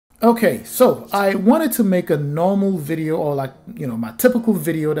Okay, so I wanted to make a normal video, or like, my typical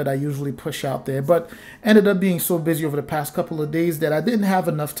video that I usually push out there, but ended up being so busy over the past couple of days that I didn't have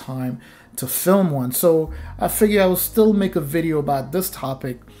enough time to film one. So I figured I would still make a video about this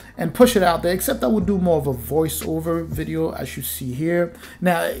topic and push it out there, except I would do more of a voiceover video, as you see here.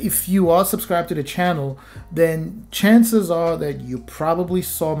 Now, if you are subscribed to the channel, then chances are that you probably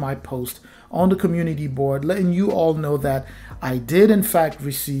saw my post on the community board letting you all know that I did in fact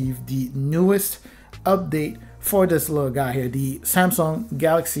receive the newest update for this little guy here, the Samsung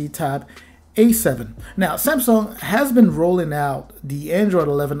Galaxy Tab A7. Now, Samsung has been rolling out the Android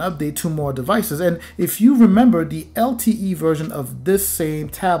 11 update to more devices, and if you remember, the LTE version of this same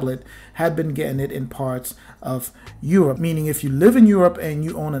tablet had been getting it in parts of Europe, meaning if you live in Europe and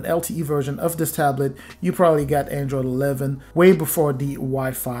you own an LTE version of this tablet, you probably got Android 11 way before the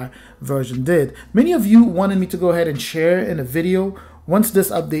Wi-Fi version did. Many of you wanted me to go ahead and share in a video once this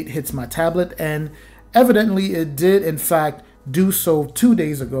update hits my tablet, and evidently it did in fact do so 2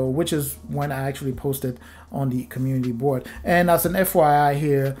 days ago, which is when I actually posted on the community board. And as an FYI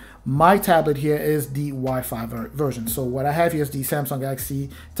here, my tablet here is the Wi-Fi version. So what I have here is the Samsung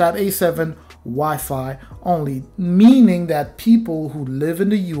Galaxy Tab A7 Wi-Fi only, meaning that people who live in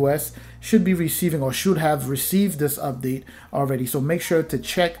the US should be receiving, or should have received, this update already. So make sure to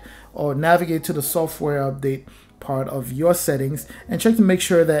check or navigate to the software update part of your settings and check to make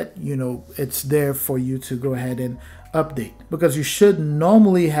sure that it's there for you to go ahead and update, because you should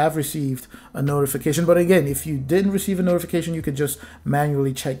normally have received a notification. But again, if you didn't receive a notification, you could just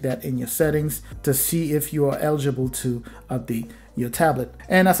manually check that in your settings to see if you are eligible to update your tablet.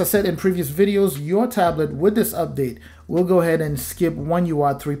 And as I said in previous videos, your tablet with this update will go ahead and skip One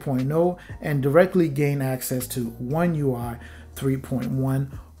UI 3.0 and directly gain access to One UI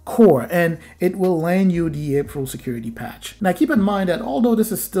 3.1 Core, and it will land you the April security patch. Now keep in mind that although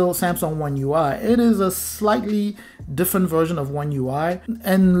this is still Samsung One UI, it is a slightly different version of One UI,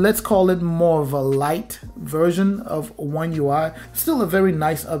 and let's call it more of a light version of One UI. Still a very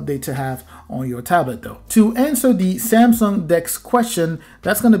nice update to have on your tablet though. To answer the Samsung DeX question,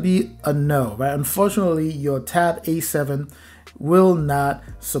 that's going to be a no, right? Unfortunately, your Tab A7 will not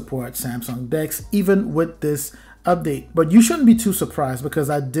support Samsung DeX even with this update, but you shouldn't be too surprised, because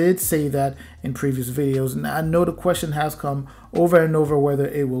I did say that in previous videos, and I know the question has come over and over whether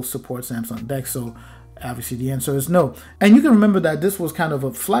it will support Samsung DeX, so obviously the answer is no. And you can remember that this was kind of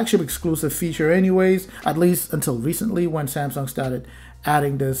a flagship exclusive feature anyways, at least until recently when Samsung started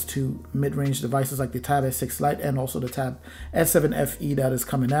adding this to mid-range devices like the Tab S6 Lite and also the Tab S7 FE that is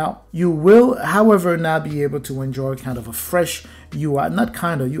coming out. You will, however, not be able to enjoy kind of a fresh UI, not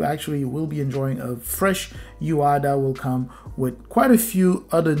kind of, you actually will be enjoying a fresh UI that will come with quite a few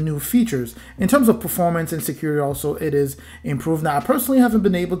other new features. In terms of performance and security also, it is improved. Now, I personally haven't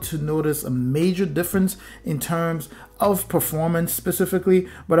been able to notice a major difference in terms of performance specifically,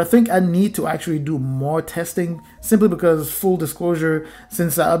 but I think I need to actually do more testing, simply because, full disclosure,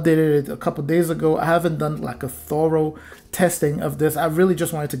 since I updated it a couple days ago, I haven't done like a thorough testing of this. I really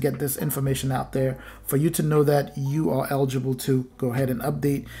just wanted to get this information out there for you to know that you are eligible to go ahead and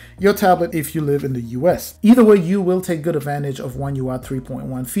update your tablet if you live in the US. Either way, you will take good advantage of One UI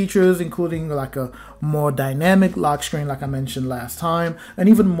 3.1 features, including like a more dynamic lock screen like I mentioned last time, and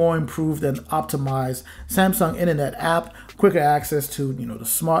even more improved and optimized Samsung Internet app, quicker access to the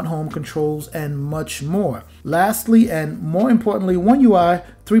smart home controls, and much more. Lastly, and more importantly, One UI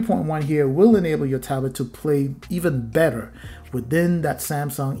 3.1 here will enable your tablet to play even better within that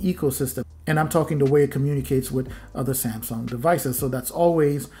Samsung ecosystem. And I'm talking the way it communicates with other Samsung devices. So that's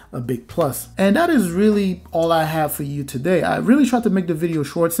always a big plus. And that is really all I have for you today. I really tried to make the video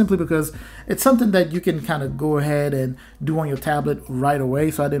short simply because it's something that you can kind of go ahead and do on your tablet right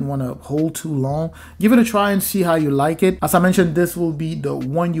away. So I didn't want to hold too long. Give it a try and see how you like it. As I mentioned, this will be the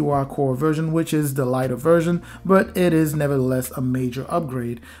One UI Core version, which is the lighter version, but it is nevertheless a major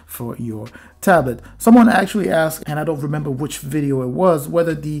upgrade for your tablet. Someone actually asked, and I don't remember which video it was,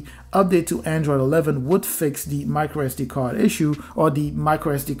 whether the update to Android 11 would fix the microSD card issue or the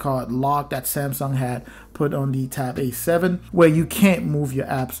microSD card lock that Samsung had put on the Tab A7, where you can't move your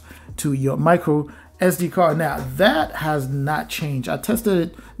apps to your micro SD card. Now, that has not changed. I tested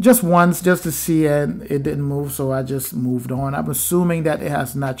it just once just to see, and it didn't move, so I just moved on. I'm assuming that it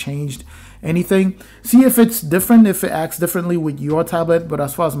has not changed anything. See if it's different, if it acts differently with your tablet. But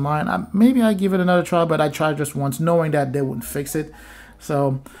as far as mine, maybe I give it another try, but I tried just once knowing that they wouldn't fix it.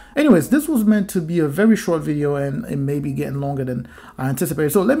 So anyways, this was meant to be a very short video, and it may be getting longer than I anticipated.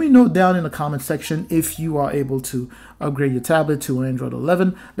 So let me know down in the comment section if you are able to upgrade your tablet to Android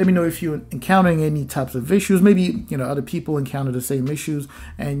 11. Let me know if you're encountering any types of issues. Maybe, you know, other people encounter the same issues,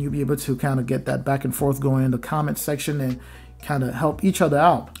 and you'll be able to kind of get that back and forth going in the comment section and kind of help each other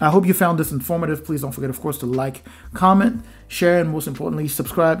out. I hope you found this informative. Please don't forget, of course, to like, comment, share, and most importantly,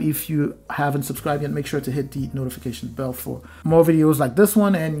 subscribe. If you haven't subscribed yet, make sure to hit the notification bell for more videos like this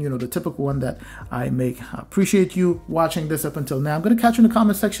one and, you know, the typical one that I make. I appreciate you watching this up until now. I'm going to catch you in the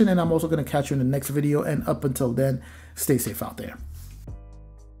comment section, and I'm also going to catch you in the next video. And up until then, stay safe out there.